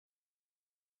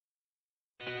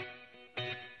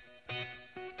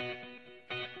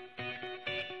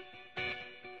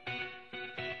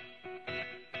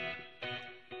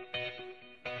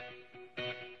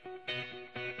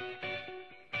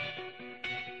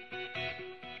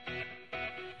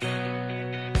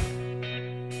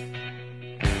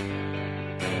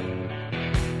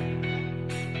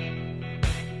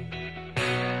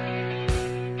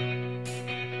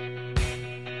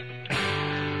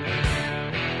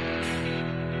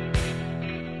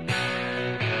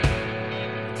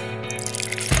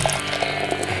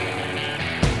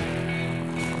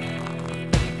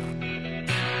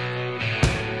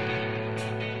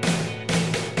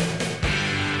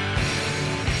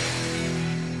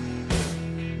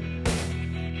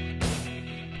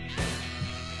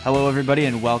Hello, everybody,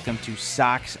 and welcome to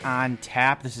Sox on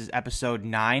Tap. This is episode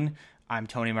 9. I'm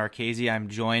Tony Marchese. I'm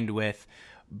joined with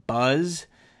Buzz.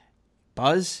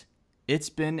 Buzz, it's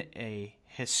been a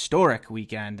historic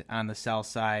weekend on the South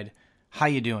Side. How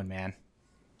you doing, man?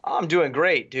 I'm doing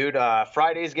great, dude.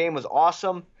 Friday's game was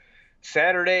awesome.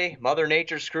 Saturday, Mother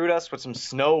Nature screwed us with some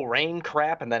snow, rain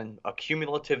crap, and then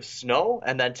accumulative snow.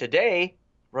 And then today,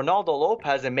 Reynaldo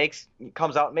Lopez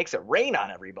comes out and makes it rain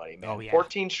on everybody, man. Oh, yeah.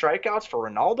 14 strikeouts for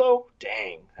Ronaldo?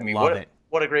 Dang. I mean,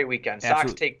 what a great weekend.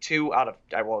 Sox take 2 out of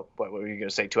what were you going to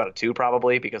say? 2 out of 2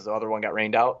 probably because the other one got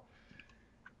rained out.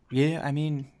 Yeah, I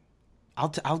mean,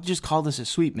 I'll just call this a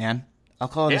sweep, man. I'll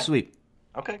call it a sweep.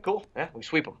 Okay, cool. Yeah, we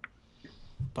sweep them.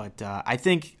 But I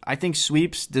think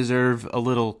sweeps deserve a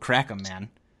little crack 'em, man.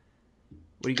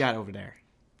 What do you got over there?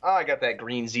 Oh, I got that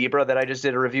green zebra that I just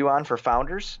did a review on for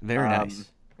Founders. Very nice.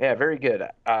 Yeah, very good.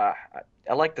 I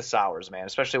like the sours, man.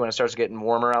 Especially when it starts getting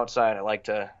warmer outside. I like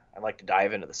to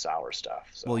dive into the sour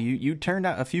stuff. So. Well, you turned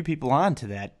a few people on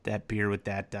to that beer with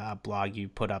that blog you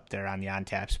put up there on the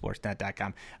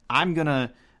OnTapSportsNet.com. I'm gonna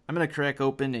crack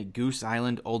open a Goose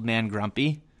Island Old Man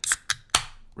Grumpy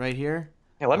right here.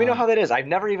 Yeah, let me know how that is. I've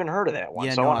never even heard of that one.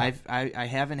 Yeah, so no, I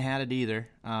haven't had it either.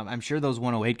 I'm sure those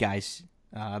 108 guys,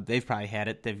 they've probably had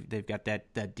it. They've got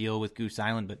that deal with Goose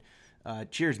Island.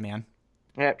 But cheers, man.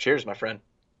 Yeah, cheers, my friend.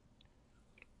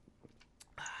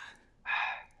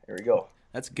 Here we go.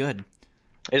 That's good.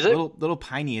 Is it? Little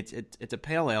piney. It's a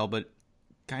pale ale, but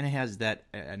kind of has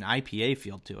an IPA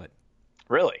feel to it.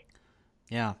 Really?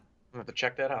 Yeah. I'm gonna have to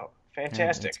check that out.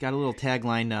 Fantastic. Yeah, it's got a little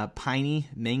tagline, piney,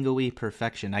 mango-y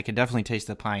perfection. I can definitely taste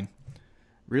the pine.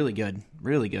 Really good.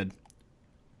 Really good.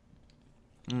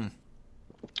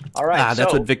 All right.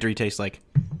 That's what victory tastes like.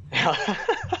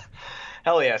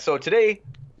 Hell yeah. So today,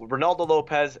 Reynaldo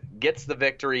Lopez gets the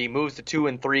victory, moves to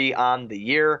 2-3 on the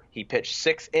year. He pitched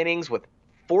 6 innings with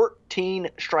 14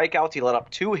 strikeouts. He let up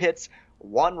 2 hits,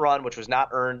 1 run, which was not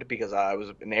earned because it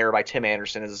was an error by Tim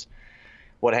Anderson is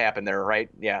what happened there, right?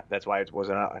 Yeah, that's why it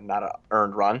wasn't not an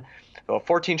earned run. So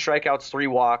 14 strikeouts, 3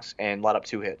 walks, and let up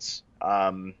 2 hits.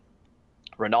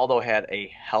 Ronaldo had a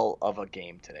hell of a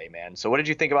game today, man. So what did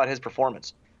you think about his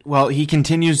performance? Well, he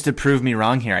continues to prove me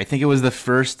wrong here. I think it was the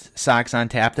first Sox on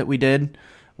Tap that we did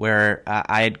where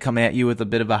I had come at you with a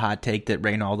bit of a hot take that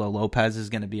Reynaldo Lopez is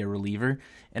going to be a reliever.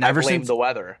 And I blame the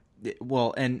weather.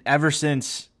 Well, and ever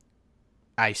since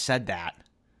I said that,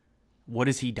 what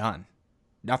has he done?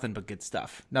 Nothing but good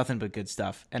stuff. Nothing but good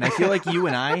stuff. And I feel like you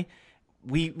and I,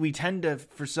 we tend to,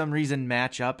 for some reason,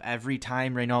 match up every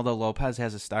time Reynaldo Lopez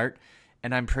has a start.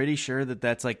 And I'm pretty sure that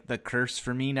that's like the curse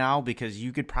for me now because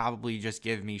you could probably just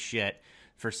give me shit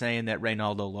for saying that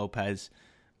Reynaldo Lopez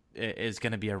is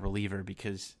going to be a reliever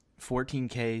because 14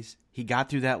 Ks, he got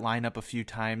through that lineup a few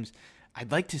times.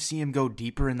 I'd like to see him go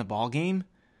deeper in the ball game,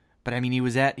 but I mean, he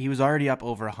was already up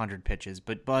over 100 pitches.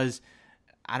 But Buzz,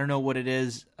 I don't know what it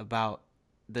is about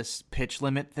this pitch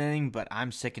limit thing, but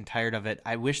I'm sick and tired of it.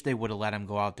 I wish they would have let him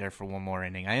go out there for one more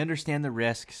inning. I understand the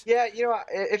risks. Yeah,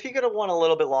 if he could have won a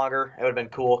little bit longer, it would have been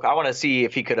cool. I want to see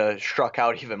if he could have struck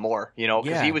out even more,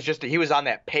 because he was on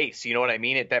that pace, you know what I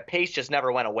mean? That pace just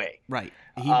never went away. Right.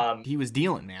 He was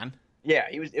dealing, man. Yeah,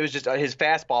 it was just his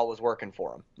fastball was working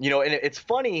for him. And it's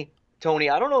funny,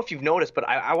 Tony, I don't know if you've noticed, but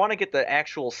I want to get the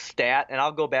actual stat, and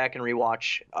I'll go back and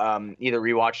rewatch, either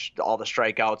rewatch all the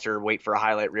strikeouts or wait for a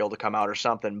highlight reel to come out or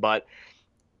something. But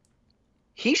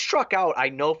he struck out, I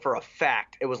know for a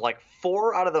fact, it was like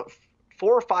 4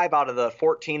 or 5 out of the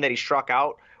 14 that he struck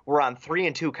out were on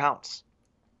 3-2 counts.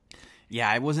 Yeah,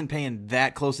 I wasn't paying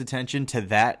that close attention to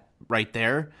that right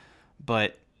there,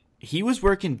 but he was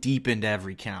working deep into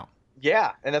every count.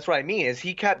 Yeah, and that's what I mean is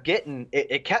he kept getting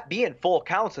it kept being full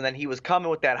counts, and then he was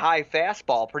coming with that high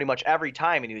fastball pretty much every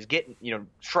time, and he was getting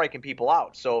striking people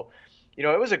out. So,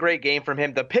 it was a great game from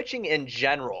him. The pitching in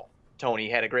general,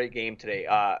 Tony, had a great game today.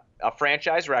 A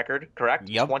franchise record, correct?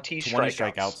 Yep, 20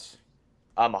 strikeouts.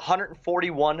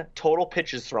 141 total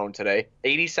pitches thrown today,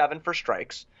 87 for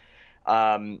strikes.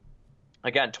 Again,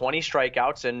 20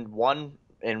 strikeouts and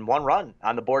one run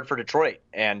on the board for Detroit.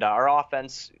 And our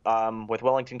offense, with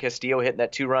Wellington Castillo hitting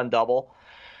that 2-run double,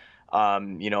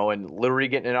 and Lurie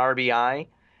getting an RBI,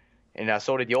 and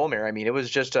so did Yolmer. I mean, it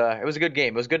was a good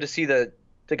game. It was good to see the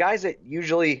guys that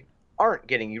usually aren't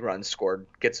getting you runs scored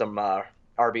get some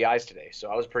RBIs today. So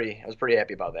I was pretty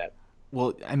happy about that.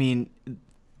 Well, I mean,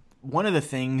 one of the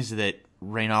things that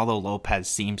Reynaldo Lopez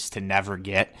seems to never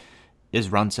get is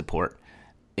run support.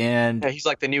 And yeah, he's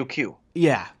like the new Q.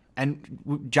 Yeah,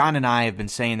 and John and I have been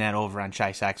saying that over on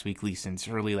Chi Sox Weekly since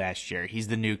early last year. He's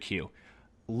the new Q.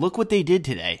 Look what they did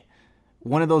today.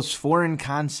 One of those foreign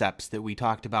concepts that we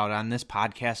talked about on this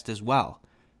podcast as well.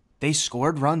 They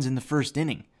scored runs in the first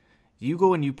inning. You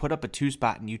go and you put up a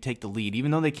 2-spot and you take the lead.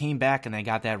 Even though they came back and they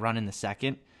got that run in the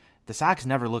second, the Sox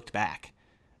never looked back.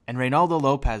 And Reynaldo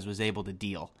Lopez was able to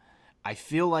deal. I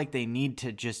feel like they need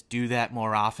to just do that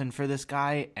more often for this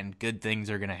guy, and good things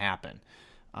are going to happen.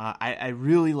 I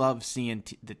really love seeing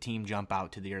the team jump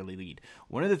out to the early lead.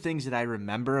 One of the things that I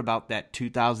remember about that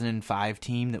 2005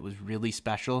 team that was really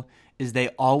special is they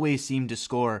always seemed to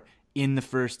score in the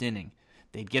first inning.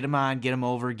 They'd get them on, get them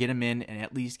over, get them in, and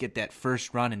at least get that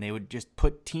first run, and they would just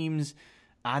put teams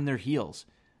on their heels.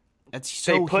 That's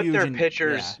so huge. They put their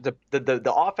pitchers, yeah.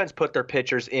 the offense put their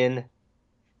pitchers in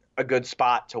a good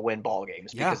spot to win ball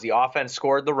games because the offense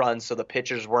scored the runs, so the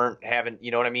pitchers weren't having, you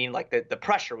know what I mean? Like the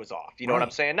pressure was off. You know what I'm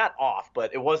saying? Not off,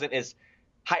 but it wasn't as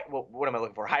high. What am I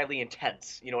looking for? Highly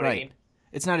intense. You know what I mean?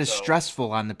 It's not as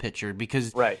stressful on the pitcher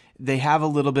because they have a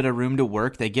little bit of room to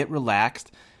work. They get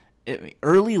relaxed.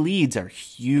 Early leads are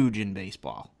huge in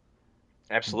baseball.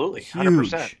 Absolutely,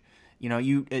 huge.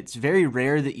 100%. It's very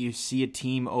rare that you see a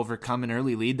team overcome an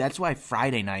early lead. That's why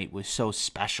Friday night was so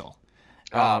special.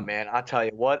 Oh, man, I'll tell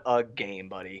you, what a game,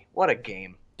 buddy. What a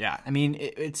game. Yeah, I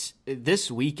mean, this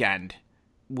weekend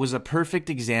was a perfect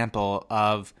example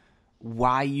of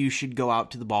why you should go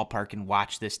out to the ballpark and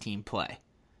watch this team play.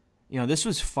 This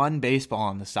was fun baseball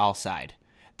on the south side.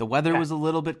 The weather was a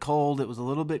little bit cold. It was a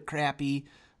little bit crappy.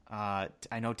 I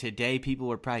know today people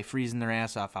were probably freezing their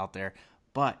ass off out there,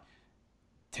 but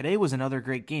today was another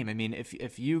great game. I mean,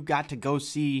 if you got to go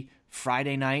see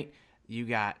Friday night, you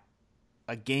got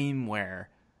a game where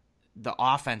the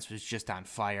offense was just on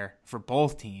fire for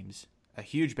both teams. A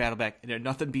huge battle back.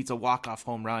 Nothing beats a walk-off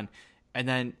home run. And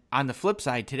then on the flip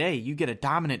side today, you get a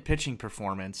dominant pitching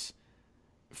performance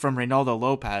from Reynaldo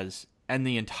Lopez and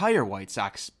the entire White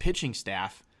Sox pitching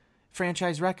staff.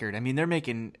 Franchise record. I mean, they're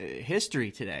making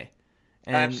history today.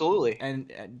 Absolutely.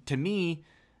 And to me,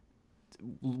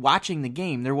 watching the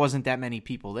game, there wasn't that many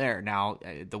people there. Now,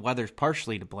 the weather's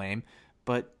partially to blame,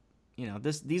 but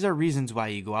these are reasons why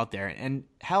you go out there. And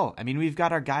hell, I mean, we've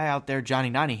got our guy out there, Johnny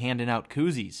Nani, handing out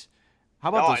koozies. How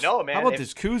about this? I know, man. How about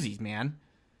this koozies, man?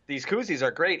 These koozies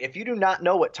are great. If you do not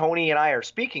know what Tony and I are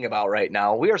speaking about right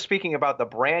now, we are speaking about the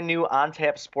brand new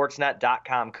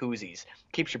OnTapSportsNet.com koozies.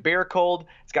 Keeps your beer cold.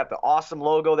 It's got the awesome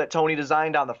logo that Tony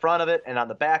designed on the front of it, and on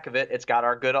the back of it, it's got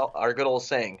our good old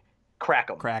saying, "Crack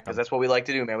 'em." Crack 'em. Because that's what we like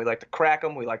to do, man. We like to crack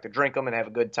them. We like to drink them and have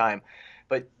a good time.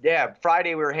 But yeah,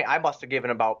 Friday I must have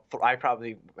given I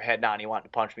probably had Nani wanting to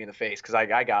punch me in the face because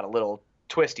I got a little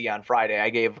twisty on Friday. I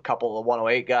gave a couple of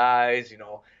 108 guys,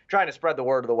 trying to spread the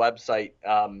word of the website,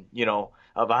 of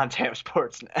OnTap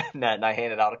Sportsnet, and I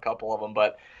handed out a couple of them.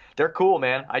 But they're cool,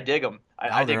 man. I dig them.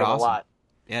 I dig them awesome. A lot.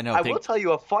 Yeah, no. I will tell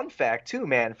you a fun fact too,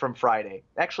 man, from Friday.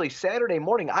 Actually, Saturday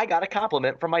morning, I got a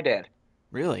compliment from my dad.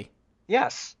 Really?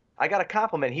 Yes. I got a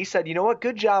compliment. He said, "You know what?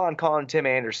 Good job on calling Tim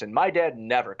Anderson." My dad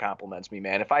never compliments me,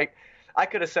 man. If I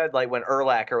could have said, like, when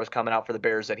Urlacher was coming out for the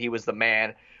Bears that he was the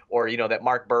man, or, that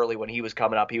Mark Burley, when he was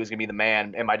coming up, he was going to be the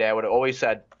man. And my dad would have always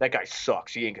said, "That guy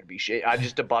sucks. He ain't going to be shit." I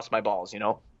just to bust my balls,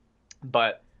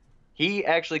 But he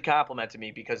actually complimented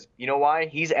me because, you know why?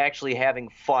 He's actually having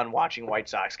fun watching White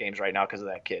Sox games right now because of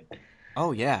that kid.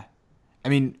 Oh, yeah. I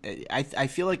mean, I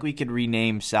feel like we could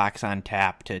rename Sox on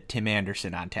Tap to Tim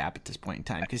Anderson on Tap at this point in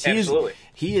time because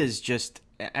he is just.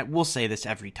 We'll say this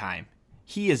every time.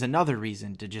 He is another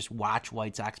reason to just watch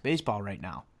White Sox baseball right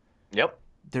now. Yep.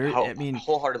 I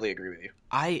wholeheartly agree with you.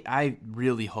 I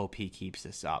really hope he keeps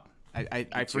this up.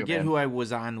 I forget who I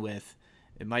was on with.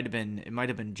 It might have been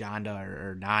Jonda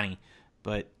or Nani,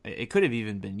 but it could have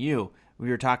even been you. We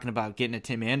were talking about getting a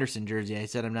Tim Anderson jersey. I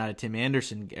said I'm not a Tim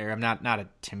Anderson, or I'm not a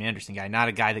Tim Anderson guy, not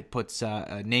a guy that puts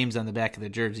names on the back of the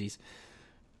jerseys.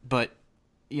 But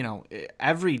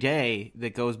every day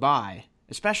that goes by,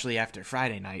 especially after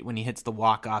Friday night when he hits the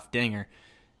walk-off dinger,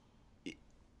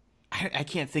 I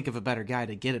can't think of a better guy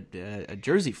to get a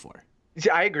jersey for. See,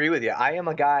 I agree with you. I am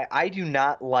a guy, I do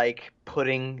not like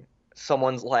putting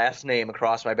someone's last name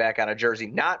across my back on a jersey.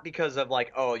 Not because of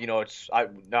like, oh,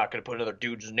 I'm not going to put another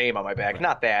dude's name on my back. Right.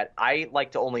 Not that. I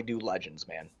like to only do legends,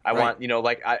 man. I Right.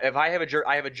 want, if I have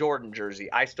I have a Jordan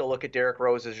jersey, I still look at Derrick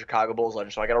Rose as Chicago Bulls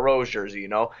legend. So I got a Rose jersey,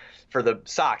 For the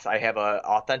Sox, I have a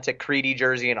authentic Creedy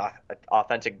jersey and a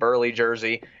authentic Burley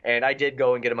jersey. And I did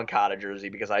go and get a Moncada jersey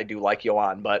because I do like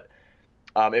Yoan, but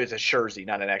it was a jersey,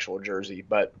 not an actual jersey.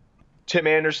 But Tim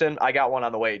Anderson, I got one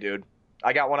on the way, dude.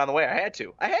 I got one on the way. I had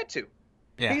to.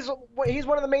 Yeah. He's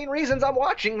one of the main reasons I'm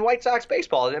watching White Sox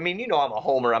baseball. I mean, I'm a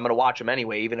homer. I'm going to watch them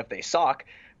anyway, even if they suck.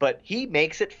 But he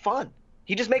makes it fun.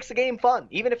 He just makes the game fun,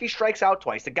 even if he strikes out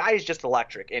twice. The guy is just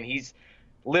electric, and he's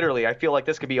literally. I feel like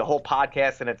this could be a whole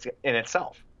podcast in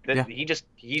itself. Yeah.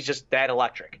 He's just that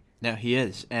electric. No, he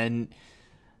is, and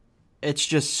it's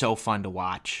just so fun to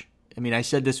watch. I mean, I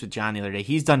said this with John the other day.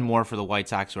 He's done more for the White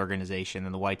Sox organization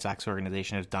than the White Sox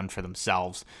organization has done for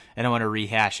themselves. And I don't want to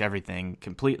rehash everything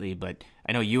completely, but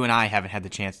I know you and I haven't had the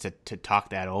chance to talk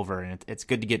that over, and it's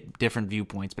good to get different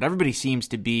viewpoints. But everybody seems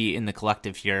to be in the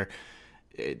collective here.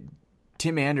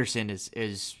 Tim Anderson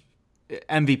is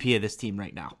MVP of this team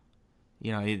right now.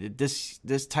 This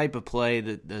type of play,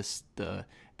 the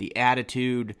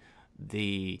attitude,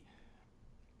 the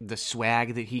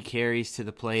swag that he carries to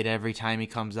the plate every time he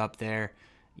comes up there,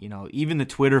 even the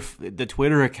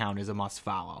Twitter account is a must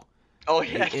follow. Oh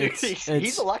yeah,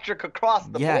 he's electric across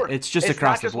the board. Yeah, it's just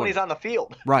across the board. It's not just when he's on the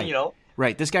field, right?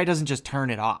 Right. This guy doesn't just turn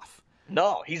it off.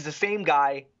 No, he's the same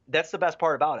guy. That's the best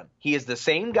part about him. He is the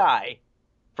same guy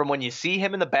from when you see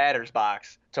him in the batter's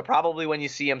box to probably when you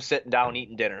see him sitting down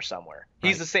eating dinner somewhere.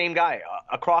 He's the same guy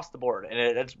across the board,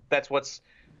 and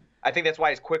I think that's why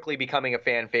he's quickly becoming a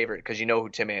fan favorite, because you know who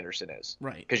Tim Anderson is.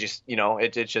 Right. Because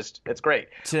it's great.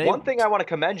 Today, one thing I want to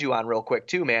commend you on real quick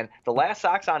too, man. The last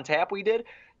Sox on Tap we did,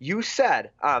 you said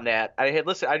on that, I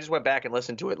just went back and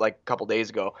listened to it like a couple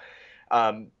days ago.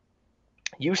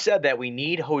 You said that we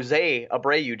need Jose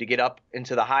Abreu to get up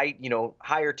into the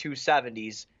higher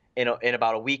 270s in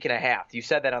about a week and a half. You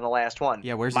said that on the last one.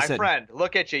 Yeah, where's my he friend?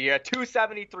 Look at you. You're at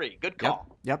 273. Good call.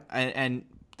 Yep. And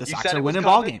the Sox are winning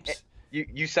ball games.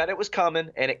 You said it was coming,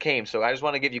 and it came. So I just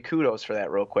want to give you kudos for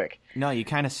that real quick. No, you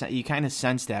kind of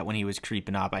sensed that when he was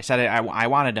creeping up. I said I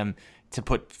wanted him to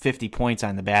put 50 points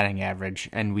on the batting average,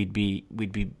 and we'd be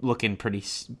looking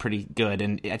pretty good.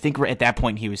 And I think at that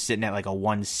point he was sitting at like a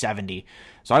 170.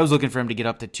 So I was looking for him to get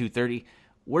up to 230.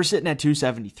 We're sitting at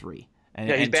 273. And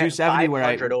he's batting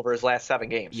 500 over his last 7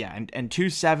 games. Yeah, and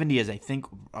 270 is, I think,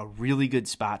 a really good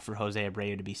spot for Jose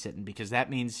Abreu to be sitting, because that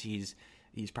means he's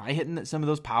probably hitting some of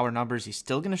those power numbers. He's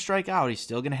still going to strike out. He's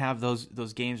still going to have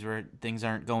those games where things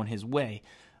aren't going his way.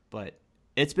 But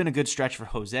it's been a good stretch for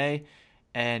Jose.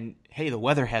 And, hey, the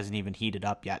weather hasn't even heated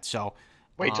up yet. So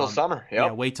wait till summer. Yep.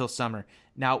 Yeah, wait till summer.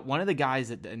 Now, one of the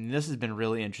guys and this has been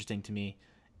really interesting to me,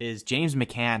 is James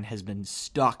McCann has been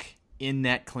stuck in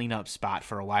that cleanup spot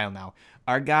for a while now.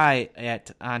 Our guy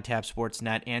at On Tap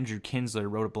Sportsnet, Andrew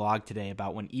Kinsler, wrote a blog today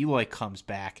about when Eloy comes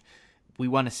back, we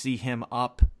want to see him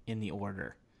up in the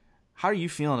order. How are you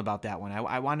feeling about that one?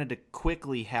 I wanted to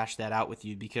quickly hash that out with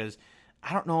you, because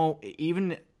I don't know,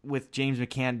 even with James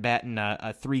McCann batting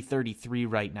a 333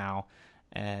 right now,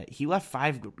 he left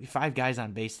five guys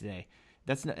on base today.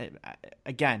 That's not,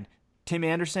 again, Tim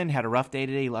Anderson had a rough day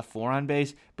today. He left 4 on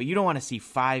base, but you don't want to see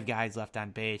 5 guys left on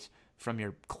base from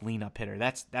your cleanup hitter.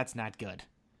 That's not good.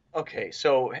 Okay,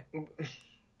 so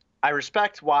I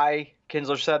respect why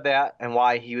Kinsler said that and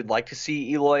why he would like to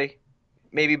see Eloy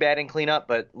maybe batting cleanup.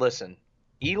 But listen,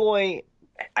 Eloy,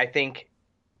 I think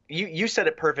you said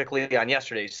it perfectly on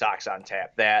yesterday's Sox on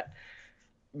Tap, that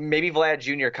maybe Vlad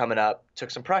Jr. coming up took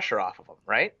some pressure off of him,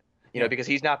 right? Because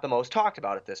he's not the most talked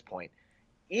about at this point.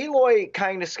 Eloy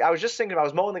I was just thinking, I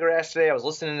was mowing the grass today, I was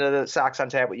listening to the Sox on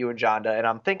Tap with you and Jonda, and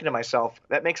I'm thinking to myself,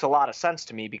 that makes a lot of sense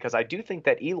to me, because I do think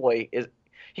that Eloy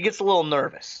he gets a little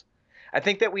nervous. I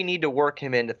think that we need to work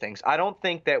him into things. I don't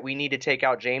think that we need to take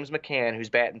out James McCann, who's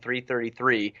batting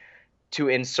 333, to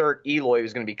insert Eloy,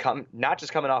 who's going to be not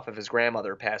just coming off of his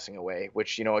grandmother passing away,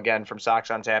 which, again, from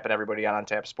Sox on Tap and everybody on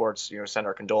Tap Sports, send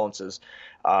our condolences.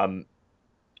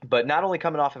 But not only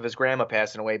coming off of his grandma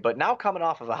passing away, but now coming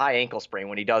off of a high ankle sprain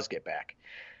when he does get back.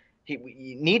 You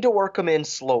need to work him in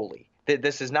slowly.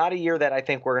 This is not a year that I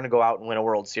think we're going to go out and win a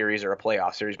World Series or a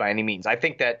playoff series by any means. I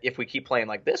think that if we keep playing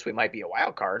like this, we might be a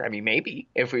wild card. I mean, maybe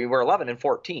if we were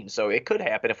 11-14, so it could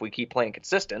happen if we keep playing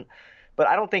consistent. But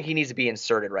I don't think he needs to be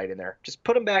inserted right in there. Just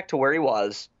put him back to where he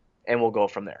was, and we'll go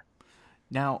from there.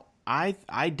 Now, I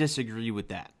disagree with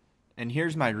that. And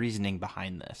here's my reasoning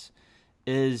behind this,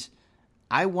 is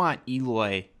I want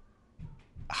Eloy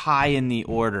high in the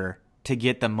order to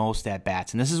get the most at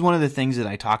bats. And this is one of the things that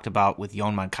I talked about with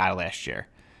Yoan Moncada last year.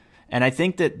 And I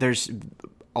think that there's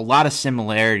a lot of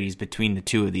similarities between the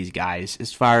two of these guys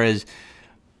as far as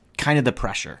kind of the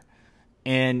pressure.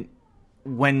 And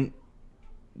when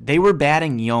they were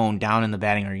batting Yoan down in the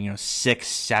batting order, 6th,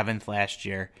 7th last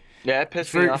year. Yeah, it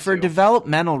pissed me off For too.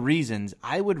 developmental reasons,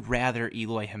 I would rather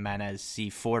Eloy Jimenez see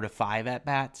 4 to 5 at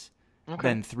bats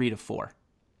than 3 to 4.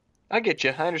 I get you.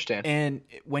 I understand. And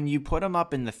when you put him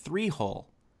up in the 3 hole,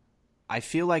 I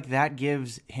feel like that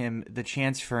gives him the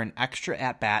chance for an extra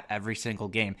at-bat every single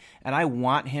game. And I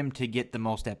want him to get the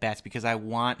most at-bats because I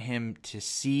want him to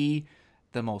see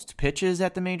the most pitches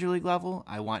at the major league level.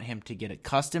 I want him to get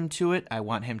accustomed to it. I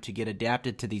want him to get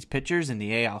adapted to these pitchers in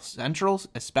the AL Centrals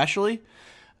especially.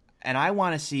 And I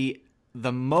want to see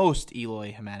the most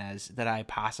Eloy Jimenez that I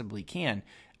possibly can.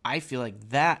 I feel like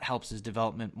that helps his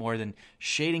development more than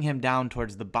shading him down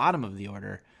towards the bottom of the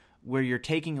order where you're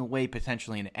taking away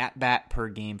potentially an at-bat per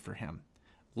game for him.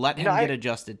 Let him get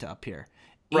adjusted to up here.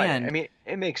 Right. And, I mean,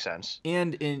 it makes sense.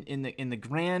 And in the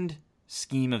grand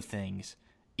scheme of things,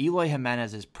 Eloy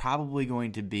Jimenez is probably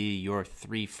going to be your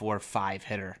 3, 4, 5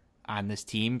 hitter on this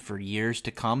team for years to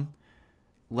come.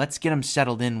 Let's get them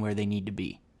settled in where they need to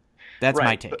be. That's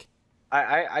my take.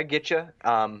 I get you.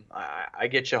 I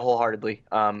get you wholeheartedly.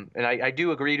 And I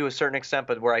do agree to a certain extent,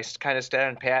 but where I kind of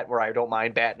stand pat, where I don't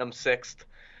mind batting him 6th.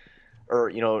 Or,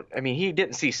 he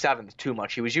didn't see 7th too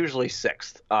much. He was usually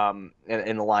 6th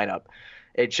in the lineup.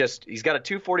 It's just he's got a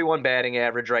 241 batting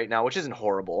average right now, which isn't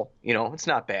horrible. It's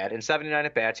not bad. In 79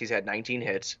 at bats, he's had 19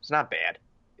 hits. It's not bad.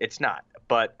 It's not.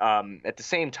 But at the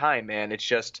same time, man, it's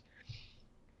just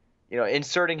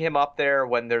inserting him up there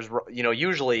when there's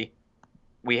usually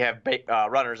we have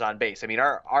runners on base. I mean,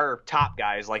 our top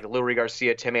guys like Leury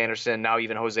Garcia, Tim Anderson, now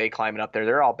even Jose climbing up there,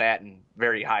 they're all batting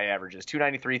very high averages.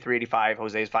 293, 385.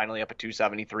 Jose's finally up at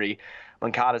 273.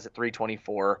 Moncada's at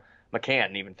 324.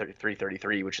 McCann even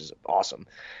 333, which is awesome.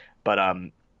 But I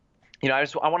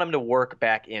want him to work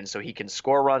back in so he can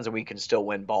score runs and we can still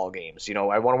win ball games.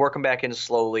 I want to work him back in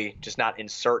slowly, just not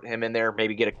insert him in there.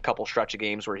 Maybe get a couple stretch of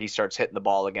games where he starts hitting the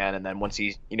ball again, and then once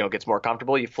he gets more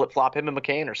comfortable, you flip flop him and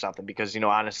McCann or something. Because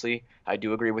honestly, I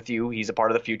do agree with you. He's a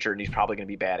part of the future, and he's probably going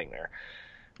to be batting there.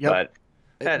 Yep. But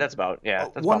that's about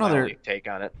one my other only take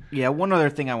on it. Yeah, one other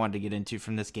thing I wanted to get into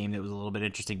from this game that was a little bit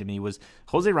interesting to me was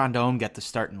Jose Rondon got the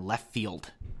start in left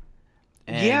field.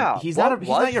 And he's not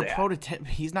your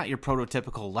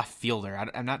prototypical left fielder.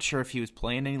 I'm not sure if he was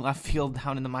playing any left field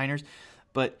down in the minors,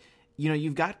 but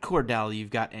you've got Cordell,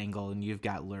 you've got Engel, and you've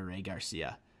got Leury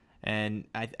Garcia, and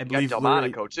I believe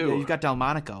Delmonico too. Yeah, you've got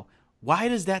Delmonico. Why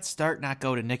does that start not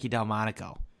go to Nicky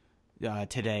Delmonico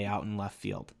today out in left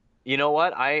field? You know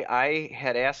what? I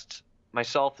had asked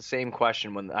myself the same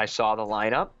question when I saw the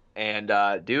lineup, and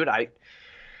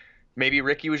maybe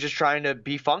Ricky was just trying to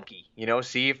be funky,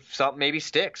 see if something maybe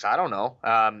sticks. I don't know.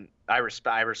 I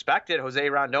respect it. Jose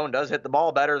Rondon does hit the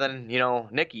ball better than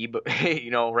Nicky, but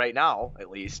right now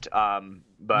at least.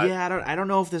 But yeah, I don't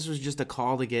know if this was just a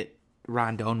call to get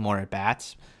Rondon more at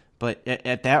bats, but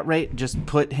at that rate, just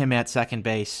put him at second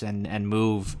base and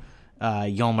move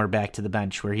Yolmer back to the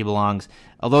bench where he belongs.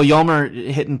 Although Yolmer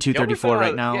hitting 234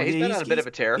 right now, he's been on a bit of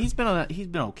a tear. He's been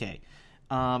okay.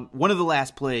 One of the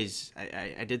last plays,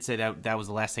 I did say that was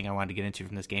the last thing I wanted to get into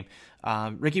from this game.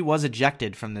 Ricky was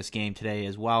ejected from this game today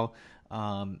as well.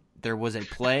 There was a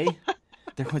play.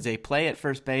 There was a play at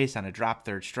first base on a drop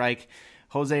third strike.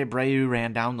 Jose Abreu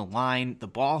ran down the line. The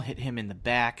ball hit him in the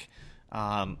back.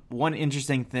 One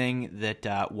interesting thing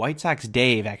that White Sox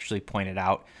Dave actually pointed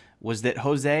out was that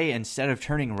Jose, instead of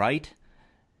turning right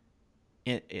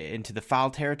into the foul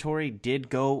territory, did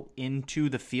go into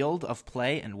the field of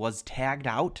play and was tagged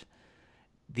out.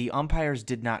 The umpires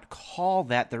did not call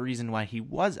that the reason why he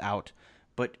was out,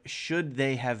 but should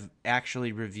they have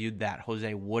actually reviewed that,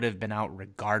 Jose would have been out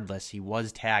regardless. He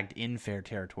was tagged in fair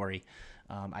territory.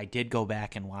 I did go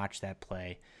back and watch that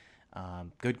play.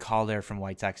 Good call there from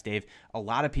White Sox Dave. A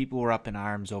lot of people were up in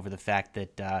arms over the fact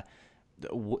that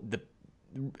the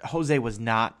Jose was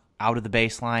not out of the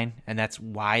baseline, and that's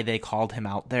why they called him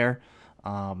out there.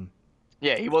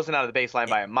 Yeah, he wasn't out of the baseline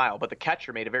by a mile, but the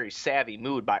catcher made a very savvy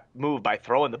move by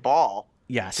throwing the ball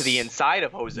to the inside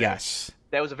of Jose. Yes.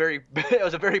 That was a very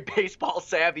baseball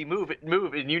savvy move,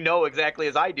 and exactly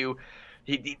as I do,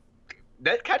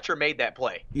 that catcher made that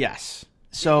play. Yes.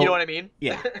 So you know what I mean?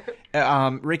 Yeah.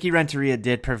 Ricky Renteria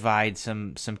did provide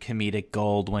some comedic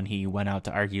gold when he went out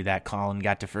to argue that call and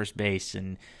got to first base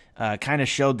and kind of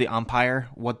showed the umpire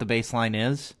what the baseline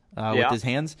is with his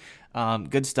hands.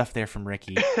 Good stuff there from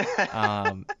Ricky.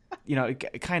 Kind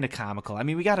of comical. I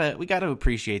mean, we gotta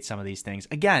appreciate some of these things.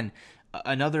 Again,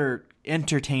 another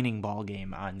entertaining ball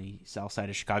game on the south side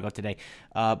of Chicago today.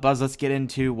 Buzz, let's get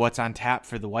into what's on tap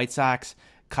for the White Sox.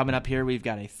 Coming up here, we've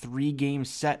got a 3-game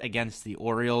set against the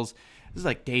Orioles. This is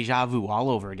like deja vu all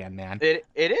over again, man. It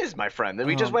is, my friend.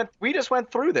 We just went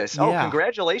through this. Oh, yeah.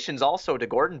 Congratulations also to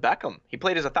Gordon Beckham. He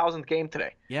played his 1,000th game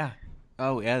today. Yeah.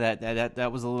 Oh, yeah.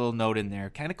 That was a little note in there.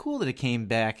 Kind of cool that it came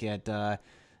back at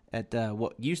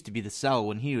what used to be the Cell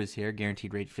when he was here,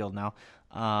 Guaranteed Rate Field now.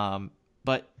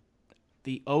 But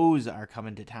the O's are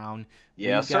coming to town.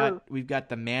 Yes, sir. We've got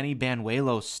the Manny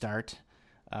Banuelos start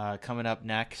coming up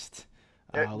next.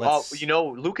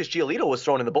 Lucas Giolito was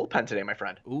thrown in the bullpen today, my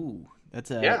friend. Ooh, that's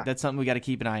something we got to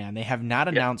keep an eye on. They have not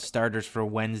announced starters for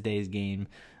Wednesday's game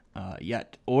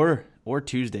yet, or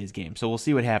Tuesday's game. So we'll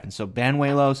see what happens. So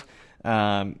Banuelos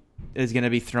is going to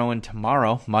be throwing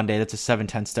tomorrow, Monday. That's a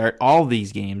 7:10 start. All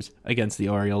these games against the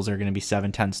Orioles are going to be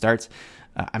 7:10 starts.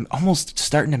 I'm almost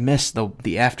starting to miss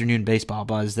the afternoon baseball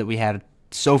buzz that we had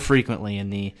so frequently in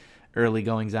the early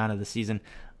goings on of the season.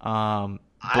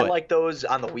 I like those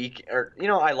on the week,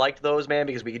 I liked those, man,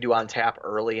 because we could do on tap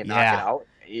early and knock it out.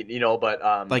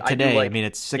 But like today,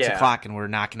 it's 6 o'clock and we're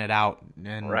knocking it out.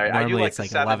 And right, normally I do it's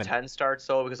like 7:10 starts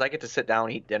though, because I get to sit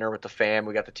down, eat dinner with the fam.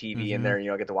 We got the TV in there,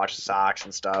 I get to watch the Sox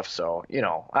and stuff. So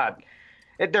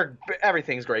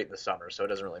everything's great in the summer, so it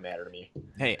doesn't really matter to me.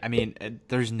 Hey,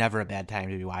 there's never a bad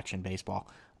time to be watching baseball.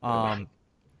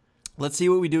 Let's see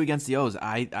what we do against the O's.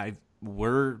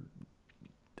 We're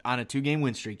on a 2-game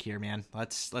win streak here, man.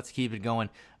 Let's keep it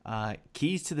going.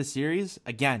 Keys to the series,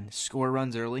 again, score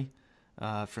runs early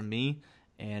from me,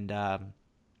 and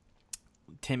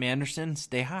Tim Anderson,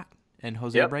 stay hot, and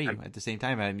Jose Abreu at the same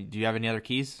time. Do you have any other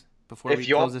keys before we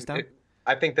close this down?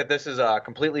 I think that this is a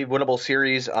completely winnable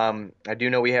series. I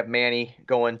do know we have Manny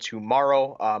going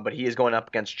tomorrow, but he is going up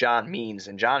against John Means,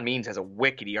 and John Means has a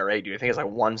wicked ERA, dude. I think it's like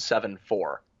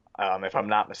 1.74. If I'm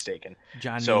not mistaken.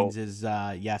 John Means is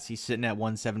he's sitting at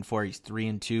 1.74. He's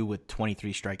 3-2 with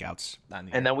 23 strikeouts.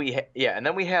 And then we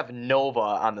have Nova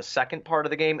on the second part of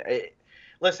the game.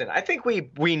 Listen, I think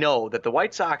we know that the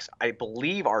White Sox, I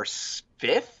believe, are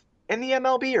 5th in the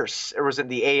MLB or was it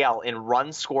the AL in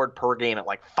runs scored per game at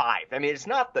like 5. It's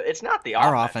not the offense.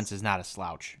 Our offense is not a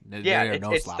slouch.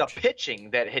 It's the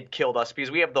pitching that had killed us because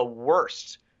we have the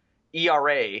worst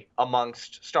ERA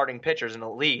amongst starting pitchers in the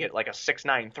league at like a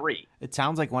 6.93. It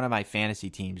sounds like one of my fantasy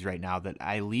teams right now that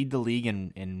I lead the league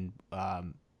in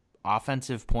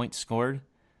offensive points scored,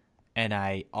 and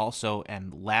I also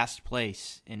am last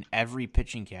place in every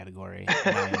pitching category.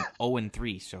 And I am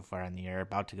 0-3 so far in the year,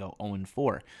 about to go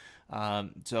 0-4.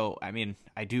 So I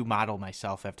do model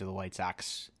myself after the White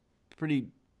Sox pretty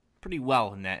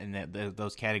well in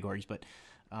those categories, but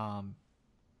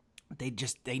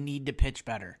they need to pitch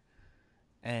better.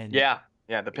 And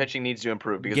the pitching needs to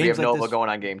improve because we have Nova going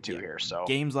on game 2 here. So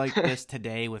games like this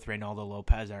today with Reynaldo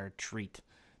Lopez are a treat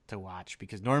to watch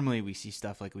because normally we see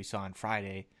stuff like we saw on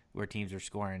Friday where teams are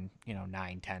scoring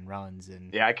 9-10 runs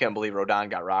and I can't believe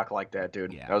Rodon got rocked like that,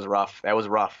 dude. Yeah. That was rough. It was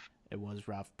rough.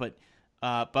 But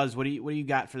Buzz, what do you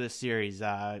got for this series?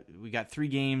 We got 3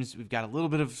 games. We've got a little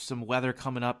bit of some weather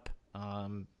coming up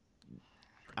on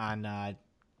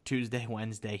Tuesday,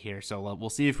 Wednesday here, so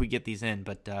we'll see if we get these in.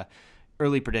 But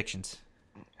early predictions.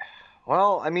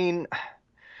 Well, I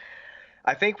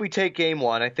think we take game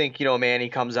 1. I think, Manny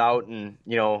comes out and,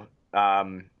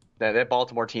 that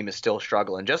Baltimore team is still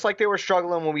struggling. Just like they were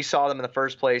struggling when we saw them in the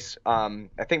first place. I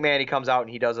think Manny comes out and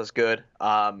he does us good.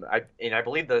 I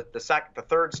believe the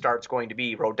third start's going to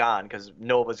be Rodon because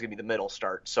Nova's going to be the middle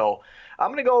start. So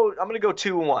I'm going to go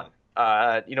 2-1.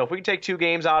 If we can take 2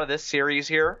 games out of this series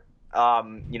here,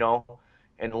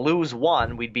 and lose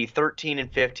 1, we'd be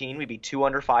 13-15. We'd be 2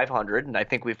 under 500. And I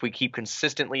think if we keep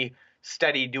consistently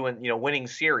steady doing, winning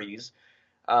series,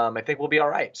 I think we'll be all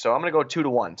right. So I'm going to go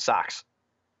 2-1 Sox.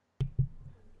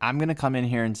 I'm going to come in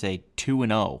here and say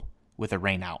 2-0 with a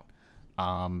rain out.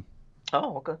 Okay.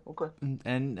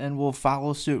 And we'll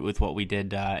follow suit with what we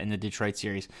did in the Detroit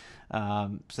series.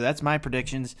 So that's my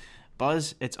predictions.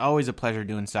 Buzz, it's always a pleasure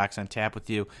doing Sox on Tap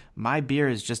with you. My beer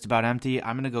is just about empty.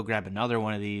 I'm going to go grab another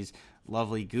one of these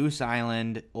lovely Goose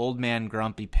Island Old Man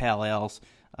Grumpy Pale Ales.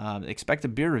 Expect a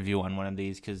beer review on one of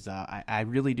these because I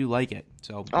really do like it.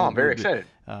 So I'm very excited.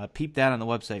 Peep that on the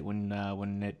website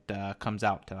when it comes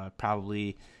out,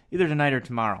 probably either tonight or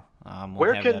tomorrow.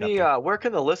 Where can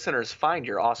the listeners find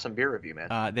your awesome beer review,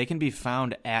 man? They can be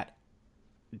found at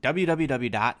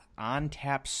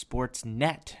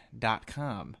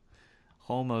www.ontapsportsnet.com,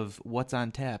 home of What's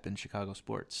on Tap in Chicago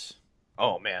sports.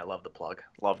 Oh man, I love the plug.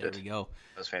 Loved it. There we go.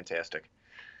 That was fantastic.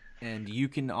 And you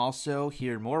can also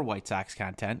hear more White Sox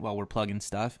content while we're plugging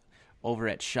stuff over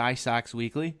at Shy Sox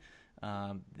Weekly.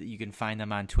 You can find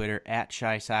them on Twitter at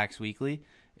Shy Sox Weekly.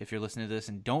 If you're listening to this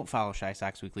and don't follow Shy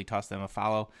Sox Weekly, toss them a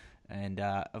follow. And,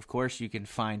 of course, you can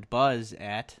find Buzz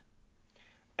at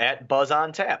Buzz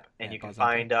on Tap. And you can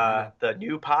find the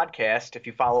new podcast if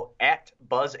you follow at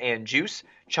Buzz and Juice.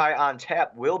 Chai on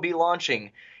Tap will be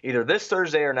launching either this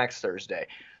Thursday or next Thursday.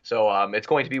 So it's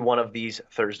going to be one of these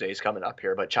Thursdays coming up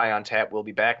here. But Chai on Tap will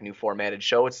be back. New formatted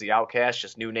show. It's the Outcast.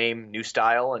 Just new name, new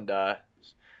style, and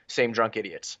same drunk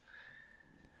idiots.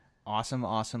 Awesome.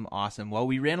 Well,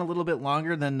 we ran a little bit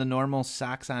longer than the normal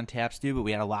Sox on Taps do, but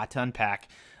we had a lot to unpack.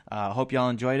 Hope y'all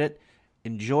enjoyed it.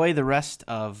 Enjoy the rest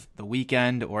of the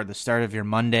weekend or the start of your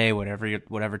Monday,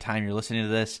 whatever time you're listening to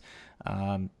this.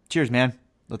 Cheers, man.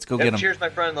 Let's go get them. Cheers, my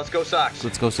friend. Let's go Sox.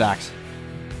 Let's go Sox.